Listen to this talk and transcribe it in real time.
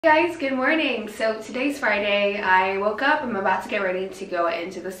Hey guys, good morning. So today's Friday. I woke up. I'm about to get ready to go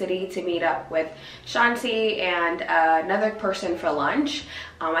into the city to meet up with Shanti and another person for lunch.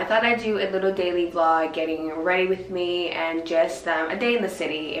 I thought I'd do a little daily vlog getting ready with me and just a day in the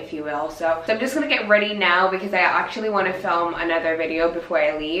city, if you will. So I'm just gonna get ready now because I actually want to film another video before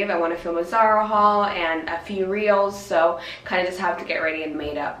I leave. I want to film a Zara haul and a few reels, so kind of just have to get ready and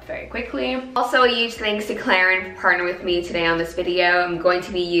made up very quickly. Also, a huge thanks to Clarins for partnering with me today on this video. I'm going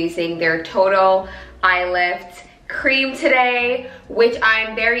to be using their Total Eye Lift cream today, which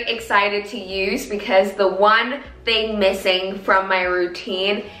I'm very excited to use because the one thing missing from my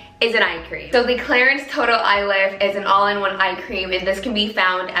routine is an eye cream. So the Clarins Total Eye Lift is an all-in-one eye cream, and this can be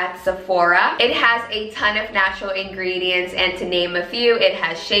found at Sephora. It has a ton of natural ingredients, and to name a few, it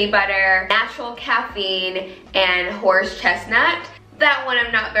has shea butter, natural caffeine, and horse chestnut. That one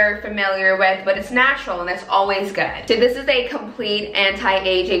I'm not very familiar with, but it's natural and that's always good. So this is a complete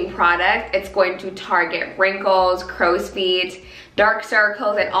anti-aging product. It's going to target wrinkles, crow's feet, dark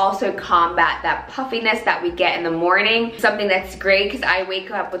circles, and also combat that puffiness that we get in the morning. Something that's great because I wake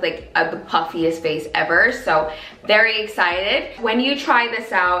up with like the puffiest face ever, so very excited. When you try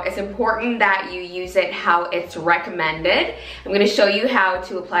this out, it's important that you use it how it's recommended. I'm going to show you how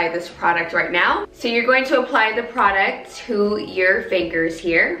to apply this product right now. So you're going to apply the product to your fingers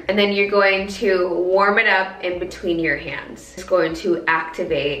here, and then you're going to warm it up in between your hands. It's going to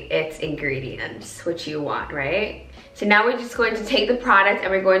activate its ingredients, which you want, right? So now we're just going to take the product and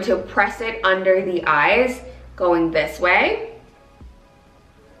we're going to press it under the eyes, going this way,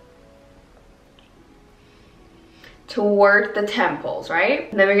 toward the temples, right?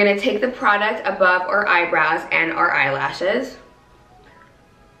 And then we're gonna take the product above our eyebrows and our eyelashes.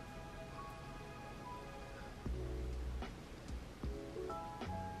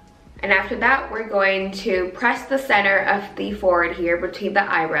 And after that, we're going to press the center of the forehead here between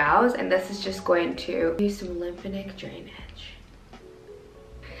the eyebrows, and this is just going to do some lymphatic drainage.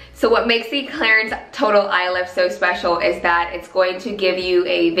 So what makes the Clarins Total Eye Lift so special is that it's going to give you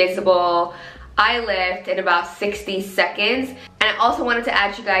a visible eye lift in about 60 seconds. And I also wanted to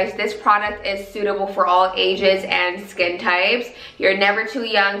add you guys, this product is suitable for all ages and skin types. You're never too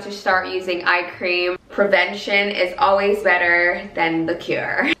young to start using eye cream. Prevention is always better than the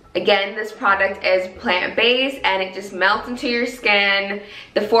cure. Again, this product is plant-based and it just melts into your skin.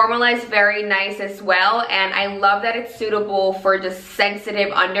 The formula is very nice as well, and I love that it's suitable for just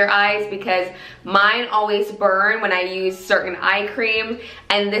sensitive under eyes because mine always burn when I use certain eye cream,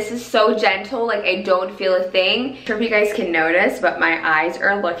 and this is so gentle, like I don't feel a thing. I'm not sure if you guys can notice, but my eyes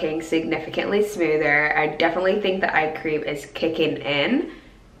are looking significantly smoother. I definitely think the eye cream is kicking in.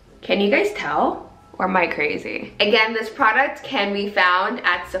 Can you guys tell? Or am I crazy? Again, this product can be found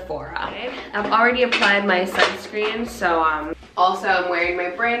at Sephora. I've already applied my sunscreen, so also I'm wearing my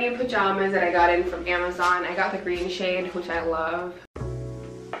brand new pajamas that I got in from Amazon. I got the green shade, which I love.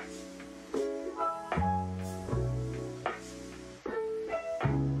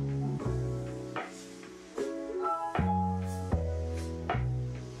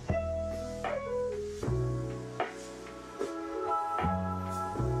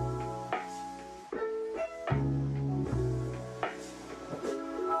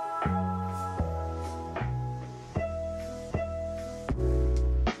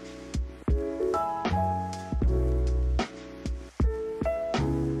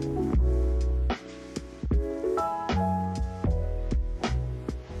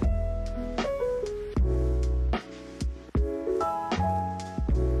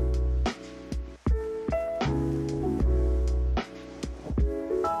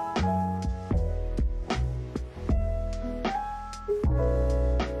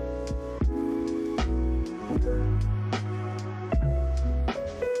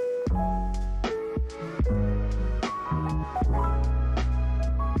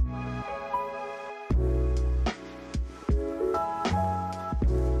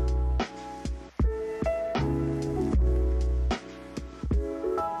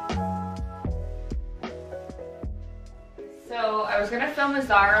 So I was gonna film a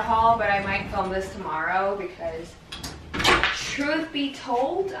Zara haul, but I might film this tomorrow because truth be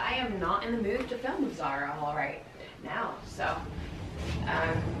told, I am not in the mood to film a Zara haul right now. So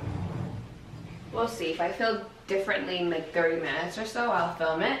we'll see. If I feel differently in like 30 minutes or so, I'll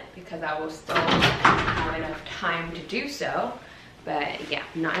film it because I will still have enough time to do so. But yeah,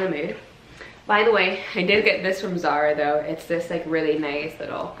 I'm not in the mood. By the way, I did get this from Zara though. It's this like really nice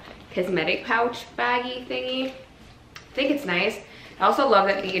little cosmetic pouch baggy thingy. I think it's nice. I also love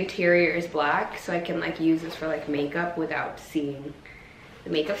that the interior is black, so I can like use this for like makeup without seeing the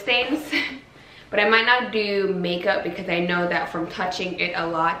makeup stains. but I might not do makeup because I know that from touching it a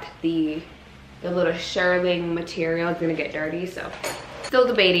lot, the little shearling material is gonna get dirty. So still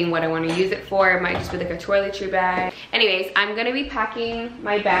debating what I want to use it for. It might just be like a toiletry bag. Anyways, I'm gonna be packing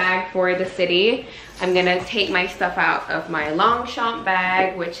my bag for the city. I'm gonna take my stuff out of my Longchamp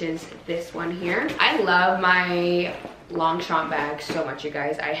bag, which is this one here. I love my Longchamp bag so much, you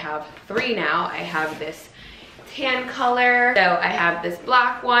guys. I have 3 now. I have this tan color, so I have this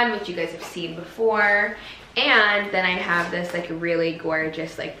black one, which you guys have seen before, and then I have this like really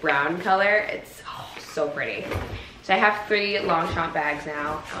gorgeous like brown color. It's so pretty. So I have 3 Longchamp bags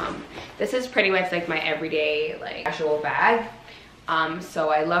now. This is pretty much like my everyday like casual bag. So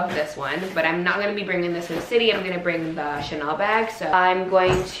I love this one, but I'm not gonna be bringing this to the city. I'm gonna bring the Chanel bag. So I'm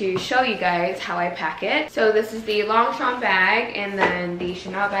going to show you guys how I pack it. So this is the Longchamp bag, and then the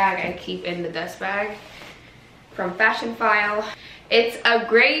Chanel bag I keep in the dust bag from Fashion File. It's a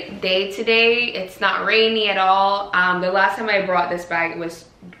great day today. It's not rainy at all. The last time I brought this bag, it was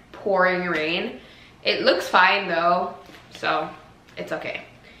pouring rain. It looks fine though, so it's okay.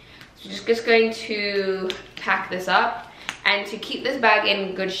 So just going to pack this up, and to keep this bag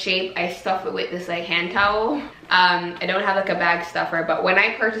in good shape, I stuff it with this like hand towel. I don't have like a bag stuffer, but when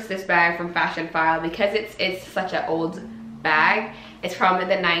I purchased this bag from Fashion File, because it's such an old bag, it's from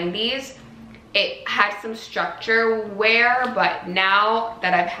the 90s, it had some structure wear, but now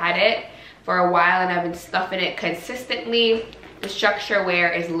that I've had it for a while and I've been stuffing it consistently, the structure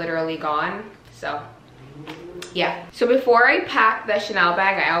wear is literally gone. So yeah, so before I pack the Chanel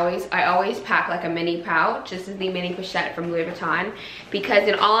bag, I always pack like a mini pouch. This is the mini pochette from Louis Vuitton, because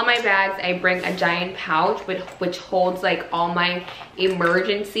in all of my bags I bring a giant pouch which holds like all my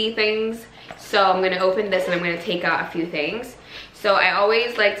emergency things. So I'm gonna open this and I'm gonna take out a few things. So I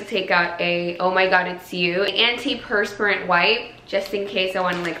always like to take out a Oh My God It's You antiperspirant wipe, just in case I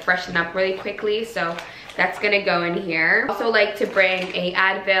want to like freshen up really quickly. So that's gonna go in here. I also like to bring a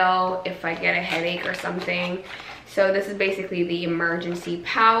Advil if I get a headache or something. So this is basically the emergency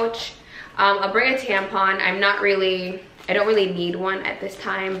pouch. I'll bring a tampon. I don't really need one at this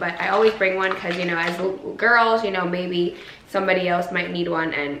time, but I always bring one because, you know, as girls, you know, maybe somebody else might need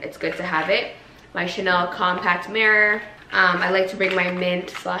one and it's good to have it. My Chanel compact mirror. I like to bring my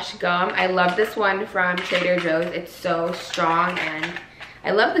mint/gum. I love this one from Trader Joe's. It's so strong and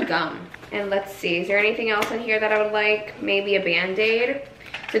I love the gum. And let's see, is there anything else in here that I would like? Maybe a Band-Aid.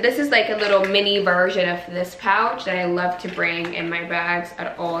 So this is like a little mini version of this pouch that I love to bring in my bags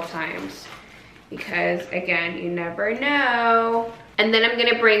at all times, because again, you never know. And then I'm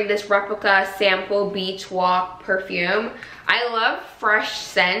gonna bring this replica sample Beach Walk perfume. I love fresh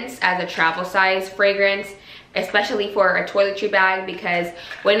scents as a travel size fragrance, especially for a toiletry bag, because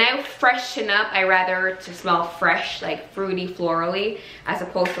when I freshen up, I rather to smell fresh, like fruity, florally, as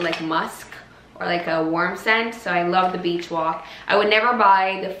opposed to like musk or like a warm scent. So I love the Beach Walk. I would never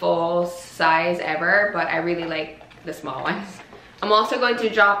buy the full size ever, but I really like the small ones. I'm also going to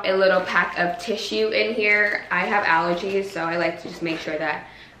drop a little pack of tissue in here. I have allergies, so I like to just make sure that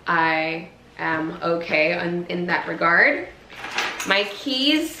I am okay in that regard. My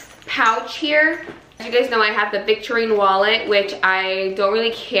keys pouch here. As you guys know, I have the Victorine wallet, which I don't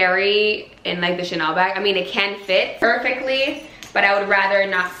really carry in like the Chanel bag. I mean, it can fit perfectly, but I would rather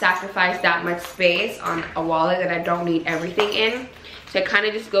not sacrifice that much space on a wallet that I don't need everything in. So I kind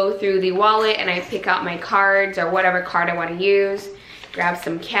of just go through the wallet and I pick out my cards or whatever card I want to use, grab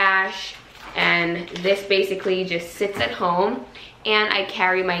some cash, and this basically just sits at home. And I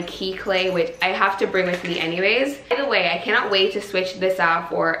carry my key clay, which I have to bring with me anyways. By the way, I cannot wait to switch this out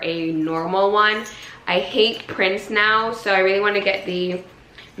for a normal one. I hate prints now, so I really want to get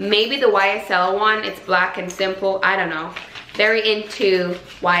maybe the YSL one. It's black and simple. I don't know. Very into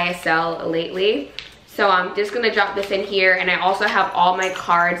YSL lately. So I'm just gonna drop this in here, and I also have all my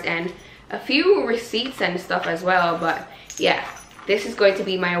cards and a few receipts and stuff as well. But yeah, this is going to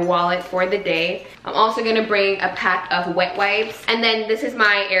be my wallet for the day. I'm also gonna bring a pack of wet wipes, and then this is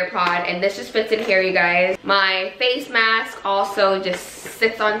my AirPod, and this just fits in here, you guys. My face mask also just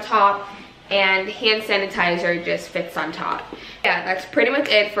sits on top, and hand sanitizer just fits on top. Yeah, that's pretty much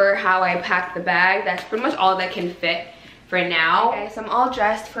it for how I pack the bag. That's pretty much all that can fit for now. Okay, so I'm all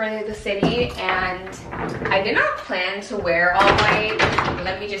dressed for the city, and I did not plan to wear all white.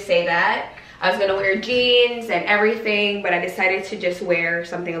 Let me just say that. I was gonna wear jeans and everything, but I decided to just wear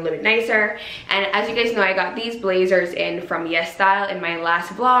something a little bit nicer. And as you guys know, I got these blazers in from Yes Style in my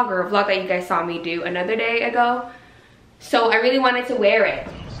last vlog, or a vlog that you guys saw me do another day ago. So I really wanted to wear it.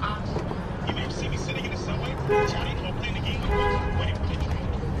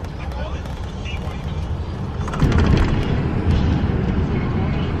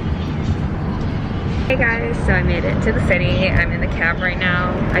 Hey guys, so I made it to the city. I'm in the cab right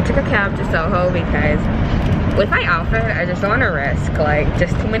now. I took a cab to Soho because with my outfit, I just don't want to risk like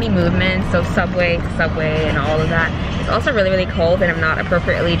just too many movements. So subway to subway and all of that. It's also really, really cold and I'm not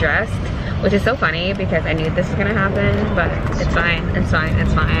appropriately dressed, which is so funny because I knew this was gonna happen, but it's fine, it's fine,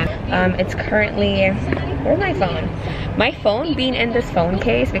 it's fine. It's currently, where's my phone? My phone being in this phone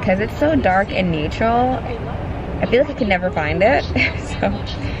case because it's so dark and neutral, I feel like I could never find it. So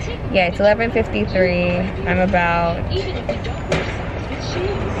yeah, it's 11:53. I'm about,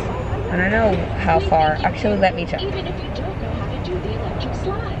 I don't know how far. Actually, let me check.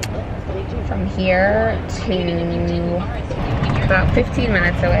 From here to about 15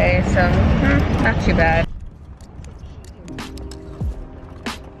 minutes away, so not too bad.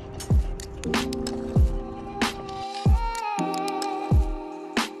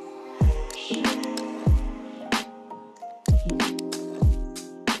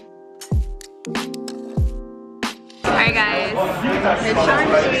 Alright guys, it's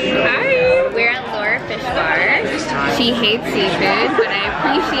Shanti. Hi! We're at Laura Fish Bar. She hates seafood, but I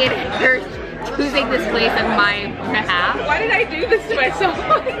appreciate her choosing this place on my behalf. Why did I do this to myself?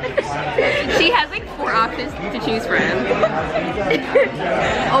 She has like 4 options to choose from.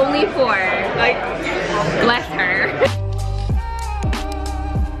 Only 4. Like, bless her.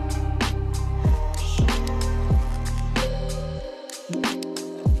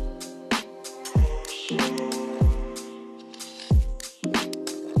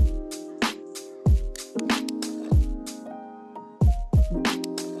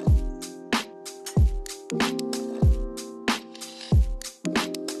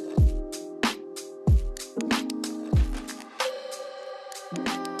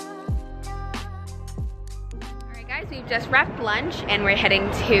 We've just wrapped lunch and we're heading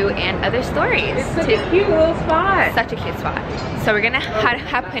to And Other Stories. It's such a cute little spot. Such a cute spot. So we're gonna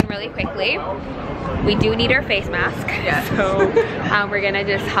hop in really quickly. We do need our face mask. Yeah. So we're gonna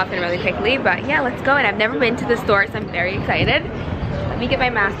just hop in really quickly. But yeah, let's go. And I've never been to the store, so I'm very excited. Let me get my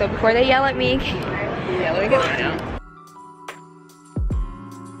mask though before they yell at me. Yeah, let me get mine now.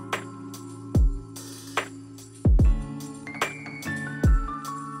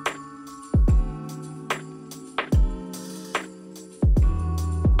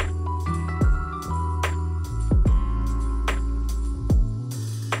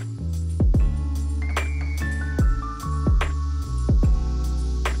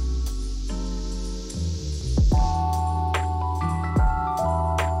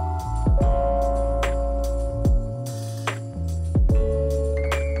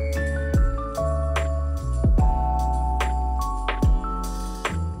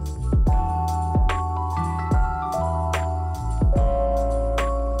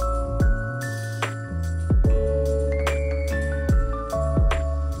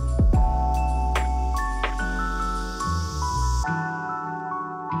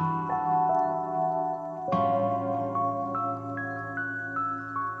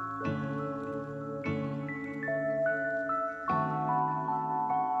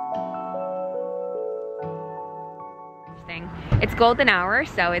 It's golden hour,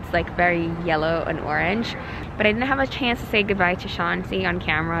 so it's like very yellow and orange. But I didn't have a chance to say goodbye to Shanti on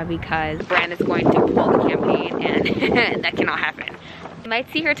camera because the brand is going to pull the campaign and that cannot happen. I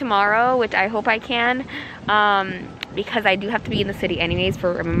might see her tomorrow, which I hope I can, because I do have to be in the city anyways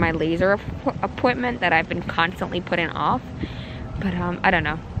for my laser appointment that I've been constantly putting off. But I don't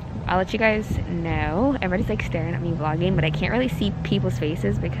know. I'll let you guys know. Everybody's like staring at me vlogging, but I can't really see people's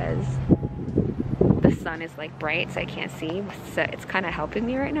faces because the sun is like bright, so I can't see, so it's kind of helping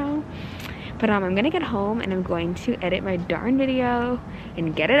me right now. But I'm gonna get home and I'm going to edit my darn video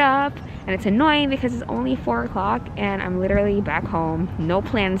and get it up, and it's annoying because it's only 4 o'clock and I'm literally back home, no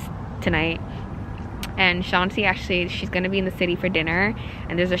plans tonight. And Shanti, actually, she's gonna be in the city for dinner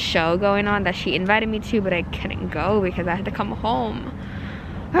and there's a show going on that she invited me to, but I couldn't go because I had to come home.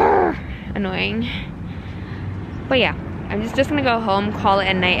 Annoying. But yeah, I'm just gonna go home, call it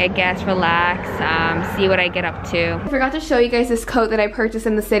a night, I guess, relax, see what I get up to. I forgot to show you guys this coat that I purchased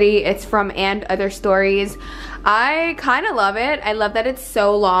in the city. It's from And Other Stories. I kind of love it. I love that it's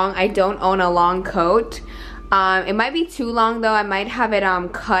so long. I don't own a long coat. It might be too long though. I might have it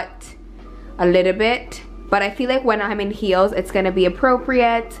cut a little bit, but I feel like when I'm in heels, it's gonna be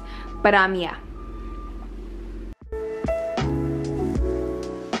appropriate. But yeah.